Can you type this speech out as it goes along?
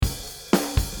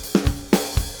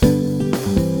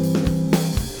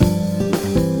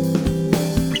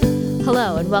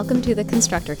welcome to the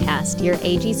ConstructorCast, your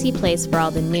AGC place for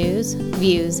all the news,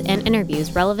 views, and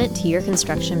interviews relevant to your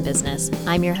construction business.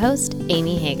 I'm your host,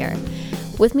 Amy Hager.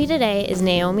 With me today is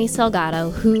Naomi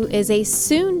Salgado, who is a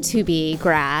soon-to-be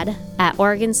grad at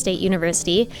Oregon State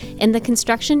University in the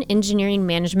Construction Engineering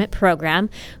Management program,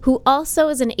 who also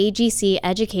is an AGC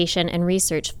Education and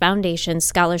Research Foundation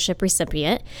Scholarship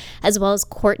recipient, as well as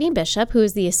Courtney Bishop, who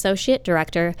is the Associate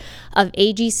Director of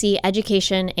AGC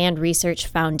Education and Research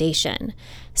Foundation.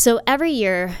 So every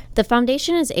year, the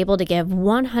foundation is able to give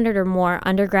 100 or more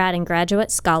undergrad and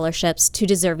graduate scholarships to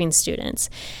deserving students.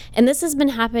 And this has been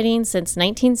happening since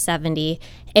 1970,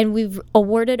 and we've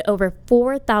awarded over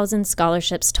 4,000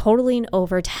 scholarships totaling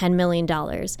over $10 million.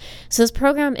 So this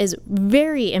program is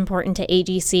very important to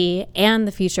AGC and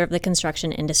the future of the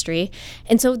construction industry.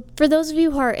 And so for those of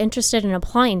you who are interested in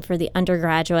applying for the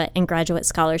undergraduate and graduate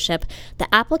scholarship, the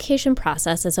application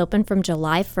process is open from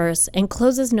July 1st and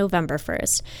closes November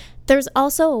 1st. There's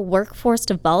also a workforce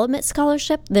development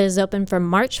scholarship that is open from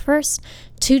March 1st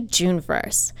to June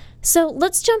 1st. So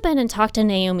let's jump in and talk to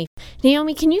Naomi.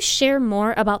 Naomi, can you share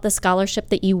more about the scholarship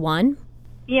that you won?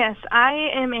 Yes, I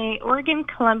am a Oregon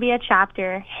Columbia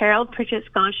Chapter Harold Pritchett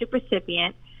Scholarship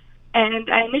recipient, and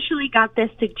I initially got this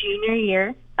the junior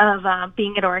year of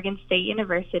being at Oregon State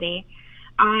University.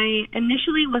 I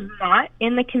initially was not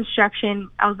in the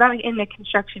construction, I was not in the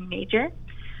construction major.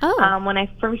 Oh. When I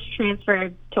first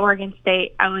transferred to Oregon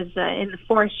State, I was in the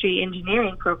forestry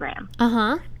engineering program,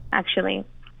 actually.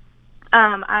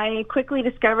 I quickly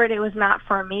discovered it was not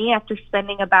for me after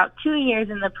spending about 2 years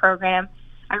in the program.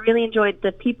 I really enjoyed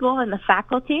the people and the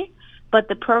faculty, but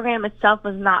the program itself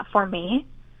was not for me.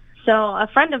 So a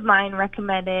friend of mine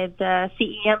recommended the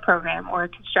CEM program, or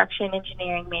Construction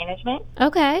Engineering Management.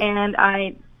 Okay. And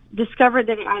I discovered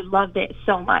that I loved it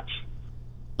so much.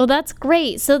 Well, that's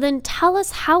great. So then tell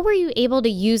us, how were you able to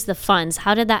use the funds?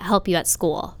 How did that help you at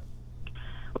school?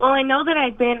 Well, I know that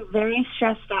I've been very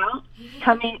stressed out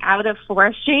coming out of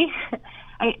forestry,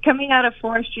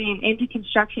 and into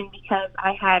construction, because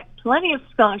I had plenty of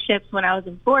scholarships when I was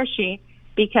in forestry,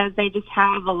 because they just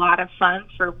have a lot of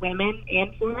funds for women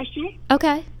in forestry.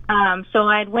 Okay. So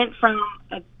I went from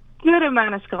a good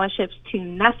amount of scholarships to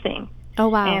nothing. Oh,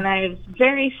 wow. And I was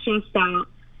very stressed out.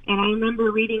 And I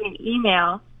remember reading an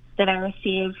email that I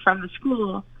received from the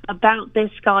school about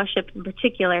this scholarship in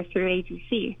particular through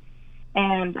AGC.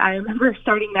 And I remember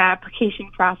starting the application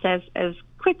process as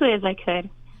quickly as I could,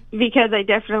 because I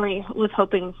definitely was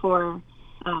hoping for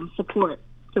support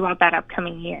throughout that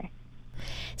upcoming year.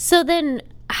 So then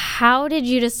how did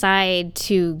you decide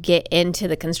to get into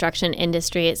the construction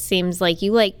industry? It seems like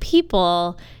you like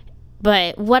people,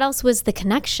 but what else was the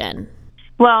connection?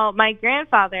 Well, my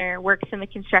grandfather works in the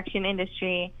construction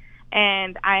industry,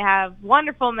 and I have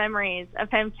wonderful memories of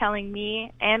him telling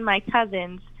me and my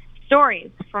cousins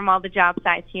stories from all the job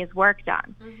sites he has worked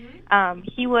on. Mm-hmm.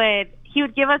 He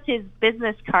would give us his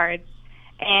business cards,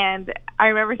 and I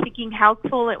remember thinking how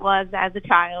cool it was as a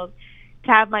child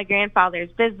to have my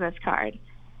grandfather's business card.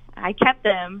 I kept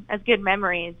them as good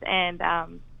memories, and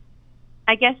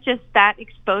I guess just that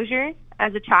exposure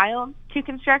as a child to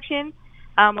construction,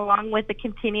 along with the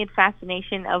continued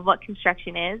fascination of what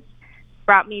construction is,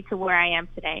 brought me to where I am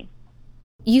today.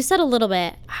 You said a little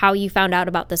bit how you found out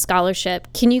about the scholarship.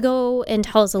 Can you go and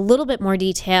tell us a little bit more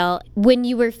detail? When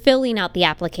you were filling out the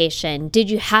application,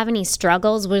 did you have any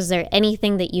struggles? Was there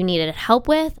anything that you needed help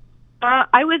with?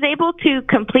 I was able to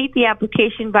complete the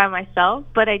application by myself,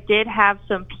 but I did have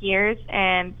some peers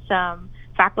and some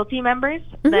faculty members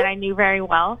that I knew very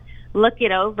well look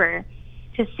it over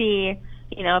to see,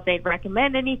 if they'd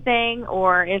recommend anything,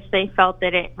 or if they felt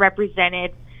that it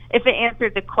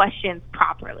answered the questions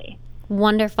properly.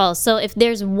 Wonderful. So if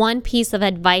there's one piece of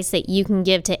advice that you can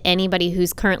give to anybody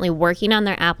who's currently working on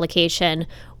their application,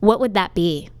 what would that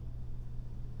be?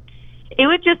 It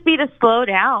would just be to slow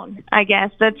down, I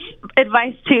guess. That's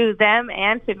advice to them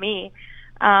and to me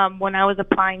when I was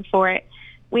applying for it.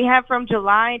 We have from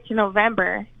July to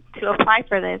November to apply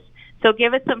for this. So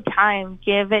give it some time.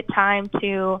 Give it time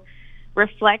to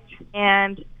reflect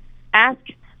and ask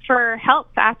for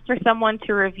help. Ask for someone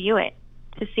to review it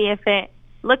to see if it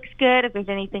looks good, if there's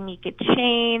anything you could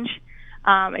change.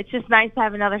 It's just nice to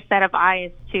have another set of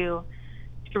eyes to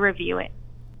review it.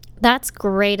 That's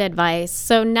great advice.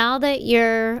 So now that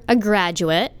you're a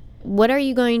graduate, what are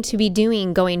you going to be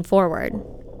doing going forward?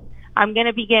 I'm going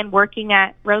to begin working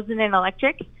at Rosen &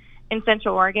 Electric in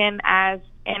Central Oregon as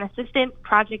an assistant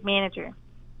project manager.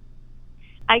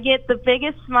 I get the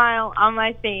biggest smile on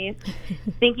my face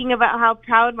thinking about how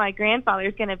proud my grandfather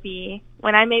is going to be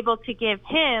when I'm able to give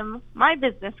him my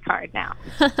business card now.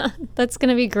 That's going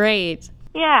to be great.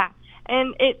 Yeah.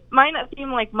 And it might not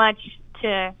seem like much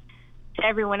to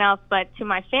everyone else, but to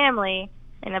my family,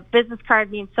 and a business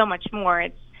card means so much more.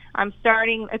 I'm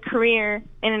starting a career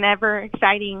in an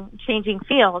ever-exciting, changing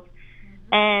field,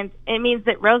 and it means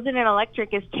that Rosen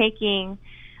Electric is taking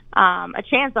a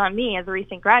chance on me as a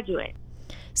recent graduate.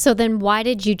 So then why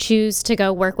did you choose to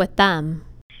go work with them?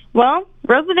 Well,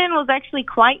 Rosen was actually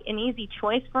quite an easy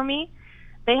choice for me.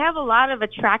 They have a lot of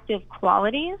attractive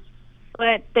qualities,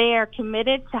 but they are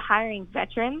committed to hiring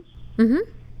veterans.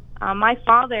 Mm-hmm. My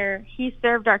father, he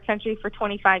served our country for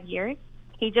 25 years.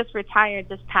 He just retired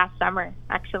this past summer,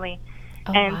 actually.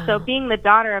 Oh, and wow. So being the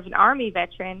daughter of an Army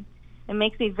veteran, it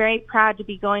makes me very proud to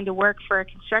be going to work for a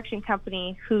construction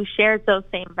company who shares those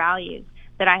same values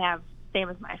that I have, same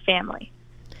as my family.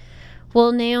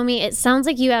 Well, Naomi, it sounds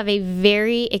like you have a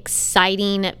very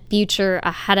exciting future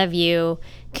ahead of you.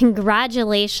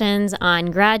 Congratulations on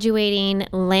graduating,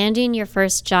 landing your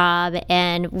first job,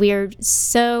 and we're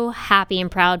so happy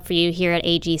and proud for you here at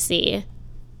AGC.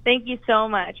 Thank you so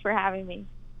much for having me.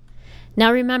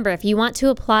 Now remember, if you want to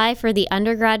apply for the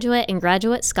undergraduate and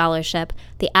graduate scholarship,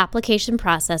 the application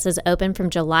process is open from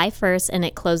July 1st and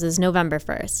it closes November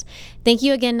 1st. Thank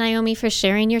you again, Naomi, for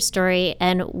sharing your story,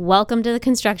 and welcome to the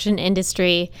construction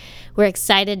industry. We're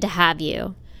excited to have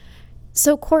you.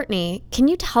 So, Courtney, can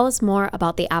you tell us more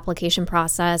about the application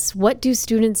process? What do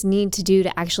students need to do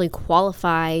to actually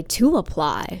qualify to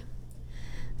apply?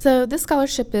 So this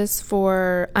scholarship is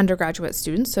for undergraduate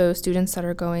students, so students that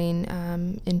are going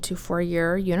into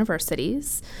four-year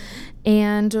universities.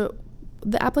 And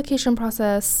the application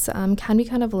process can be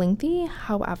kind of lengthy.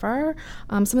 However,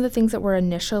 some of the things that we're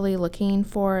initially looking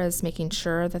for is making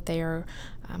sure that they are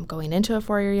going into a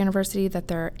four-year university, that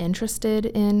they're interested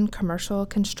in commercial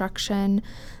construction,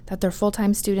 that they're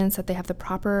full-time students, that they have the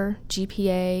proper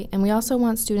GPA. And we also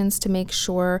want students to make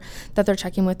sure that they're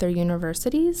checking with their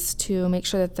universities to make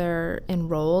sure that they're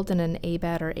enrolled in an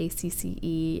ABET or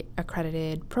ACCE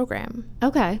accredited program.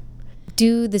 Okay.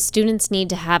 Do the students need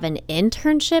to have an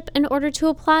internship in order to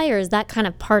apply, or is that kind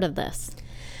of part of this?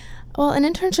 Well, an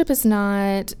internship is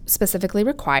not specifically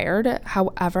required.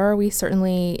 However, we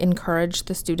certainly encourage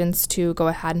the students to go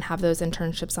ahead and have those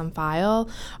internships on file.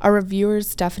 Our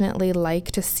reviewers definitely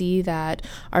like to see that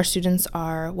our students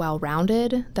are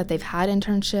well-rounded, that they've had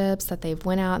internships, that they've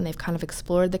went out and they've kind of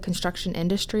explored the construction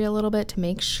industry a little bit to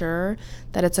make sure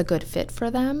that it's a good fit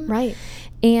for them. Right.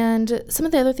 And some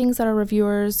of the other things that our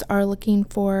reviewers are looking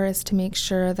for is to make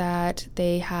sure that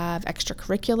they have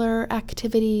extracurricular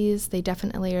activities. They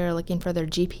definitely are looking for their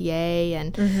GPA,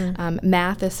 and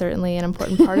math is certainly an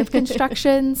important part of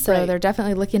construction. So Right. They're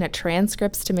definitely looking at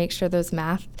transcripts to make sure those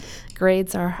math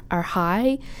grades are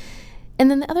high. And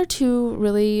then the other two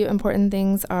really important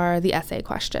things are the essay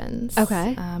questions.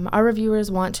 Okay. Our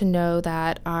reviewers want to know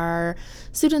that our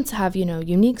students have,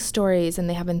 unique stories and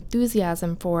they have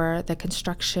enthusiasm for the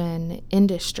construction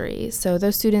industry. So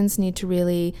those students need to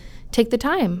really take the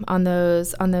time on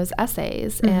those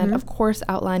essays, and of course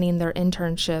outlining their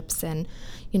internships and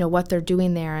what they're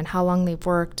doing there and how long they've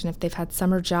worked and if they've had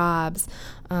summer jobs.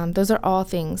 Those are all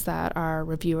things that our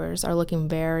reviewers are looking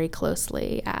very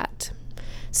closely at.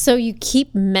 So you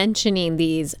keep mentioning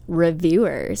these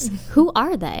reviewers. Who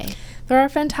are they? They're our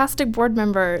fantastic board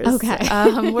members. Okay.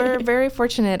 We're very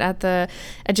fortunate at the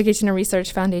Education and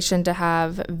Research Foundation to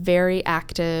have very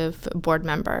active board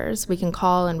members. We can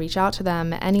call and reach out to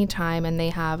them anytime, and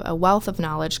they have a wealth of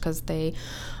knowledge because they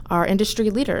are industry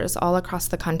leaders all across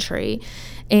the country.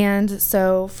 And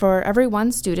so for every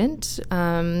one student,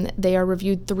 they are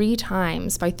reviewed 3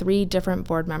 times by 3 different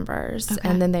board members,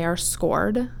 and then they are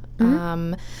scored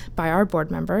by our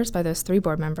board members, by those 3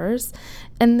 board members.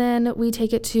 And then we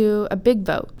take it to a big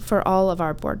vote for all of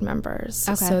our board members.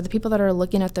 Okay. So the people that are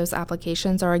looking at those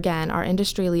applications are, again, our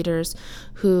industry leaders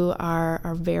who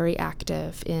are very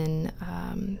active in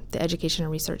the Education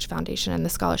and Research Foundation and the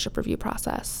scholarship review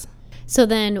process. So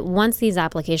then once these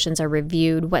applications are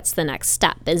reviewed, what's the next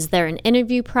step? Is there an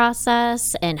interview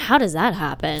process, and how does that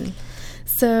happen?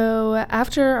 So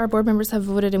after our board members have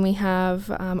voted and we have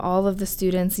all of the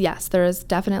students, yes, there is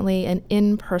definitely an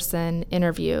in-person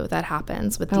interview that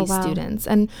happens with these students.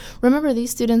 And remember,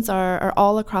 these students are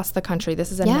all across the country.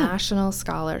 This is a national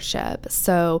scholarship.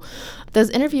 So those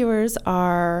interviewers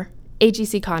are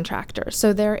AGC contractors.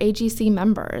 So they're AGC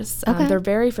members. Okay. They're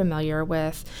very familiar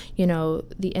with,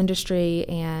 the industry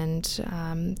and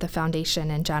the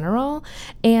foundation in general.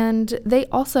 And they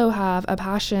also have a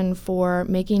passion for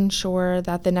making sure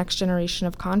that the next generation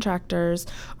of contractors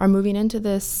are moving into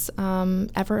this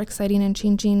ever exciting and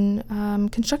changing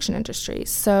construction industry.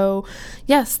 So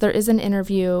yes, there is an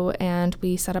interview, and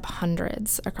we set up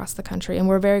hundreds across the country. And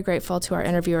we're very grateful to our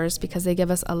interviewers because they give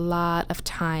us a lot of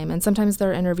time. And sometimes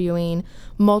they're interviewing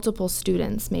multiple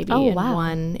students, maybe in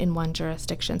one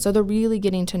jurisdiction. So they're really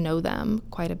getting to know them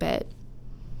quite a bit.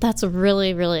 That's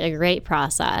really, really a great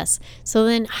process. So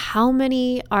then how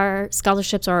many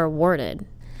scholarships are awarded?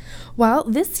 Well,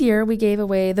 this year we gave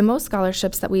away the most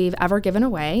scholarships that we've ever given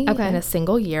away in a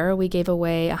single year. We gave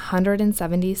away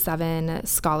 177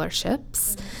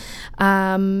 scholarships.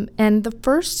 And the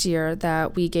first year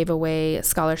that we gave away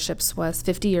scholarships was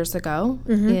 50 years ago.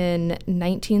 In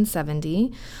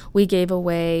 1970. We gave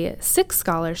away 6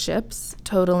 scholarships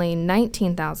totaling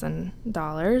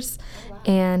 $19,000.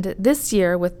 And this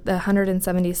year, with the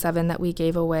 177 that we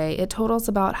gave away, it totals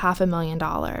about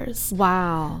 $500,000.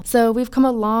 Wow. So we've come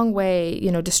a long way,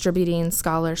 distributing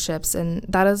scholarships. And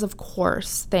that is, of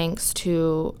course, thanks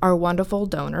to our wonderful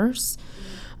donors.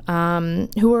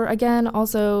 Who are, again,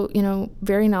 also,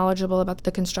 very knowledgeable about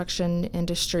the construction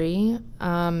industry,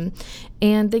 and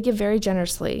they give very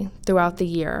generously throughout the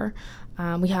year.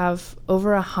 We have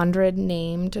over 100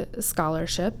 named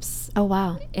scholarships. Oh,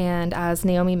 wow. And as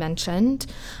Naomi mentioned,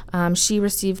 she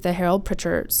received the Harold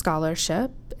Pritchard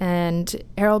Scholarship, and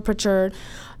Harold Pritchard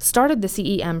started the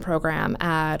CEM program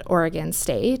at Oregon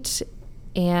State,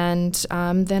 and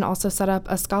then also set up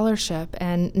a scholarship,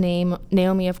 and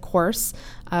Naomi, of course,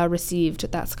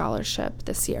 received that scholarship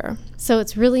this year. So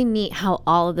it's really neat how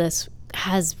all of this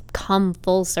has come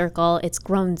full circle. It's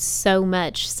grown so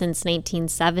much since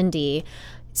 1970.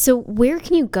 So where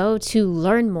can you go to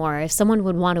learn more? If someone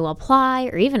would want to apply,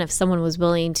 or even if someone was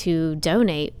willing to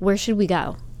donate, where should we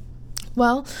go?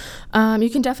 Well, you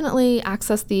can definitely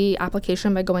access the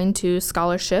application by going to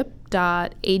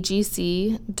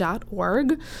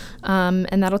scholarship.agc.org,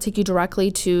 and that'll take you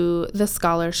directly to the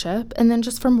scholarship. And then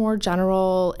just for more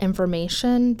general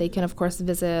information, they can, of course,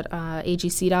 visit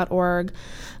agc.org,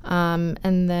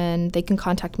 and then they can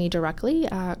contact me directly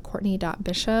at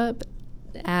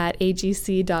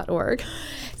courtney.bishop@agc.org.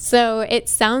 So it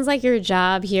sounds like your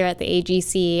job here at the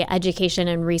AGC Education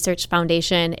and Research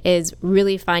Foundation is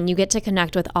really fun. You get to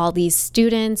connect with all these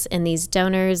students and these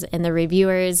donors and the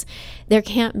reviewers. There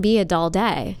can't be a dull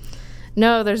day.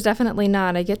 No, there's definitely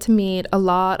not. I get to meet a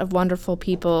lot of wonderful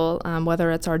people, whether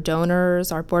it's our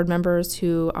donors, our board members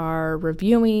who are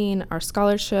reviewing, our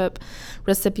scholarship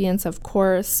recipients, of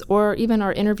course, or even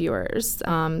our interviewers.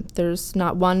 There's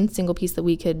not one single piece that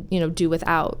we could, do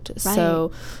without. Right.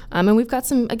 So, and we've got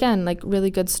some, again,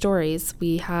 really good stories.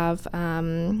 We have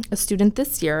a student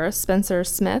this year, Spencer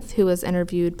Smith, who was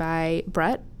interviewed by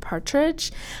Brett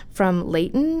Partridge from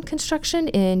Layton Construction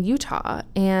in Utah.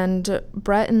 And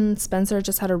Brett and Spencer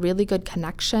just had a really good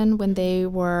connection when they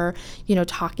were,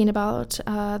 talking about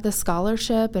the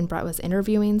scholarship, and Brett was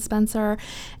interviewing Spencer.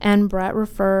 And Brett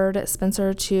referred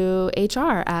Spencer to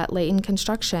HR at Layton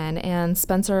Construction, and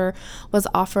Spencer was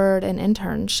offered an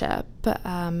internship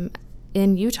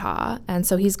in Utah, and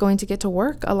so he's going to get to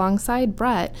work alongside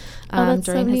Brett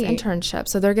during his internship.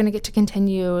 So they're going to get to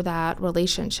continue that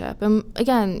relationship. And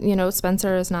again,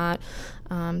 Spencer is not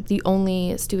the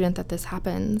only student that this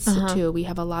happens to. We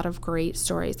have a lot of great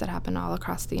stories that happen all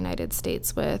across the United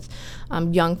States with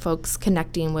young folks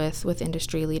connecting with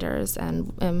industry leaders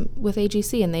and with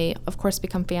AGC, and they, of course,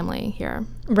 become family here.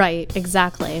 Right,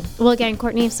 exactly. Well, again,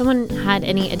 Courtney, if someone had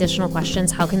any additional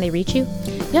questions, how can they reach you?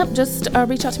 Yep, just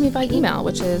reach out to me by email,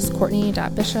 which is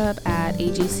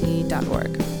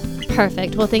courtney.bishop@agc.org.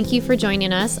 Perfect. Well, thank you for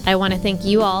joining us. I want to thank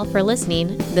you all for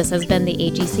listening. This has been the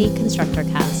AGC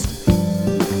ConstructorCast.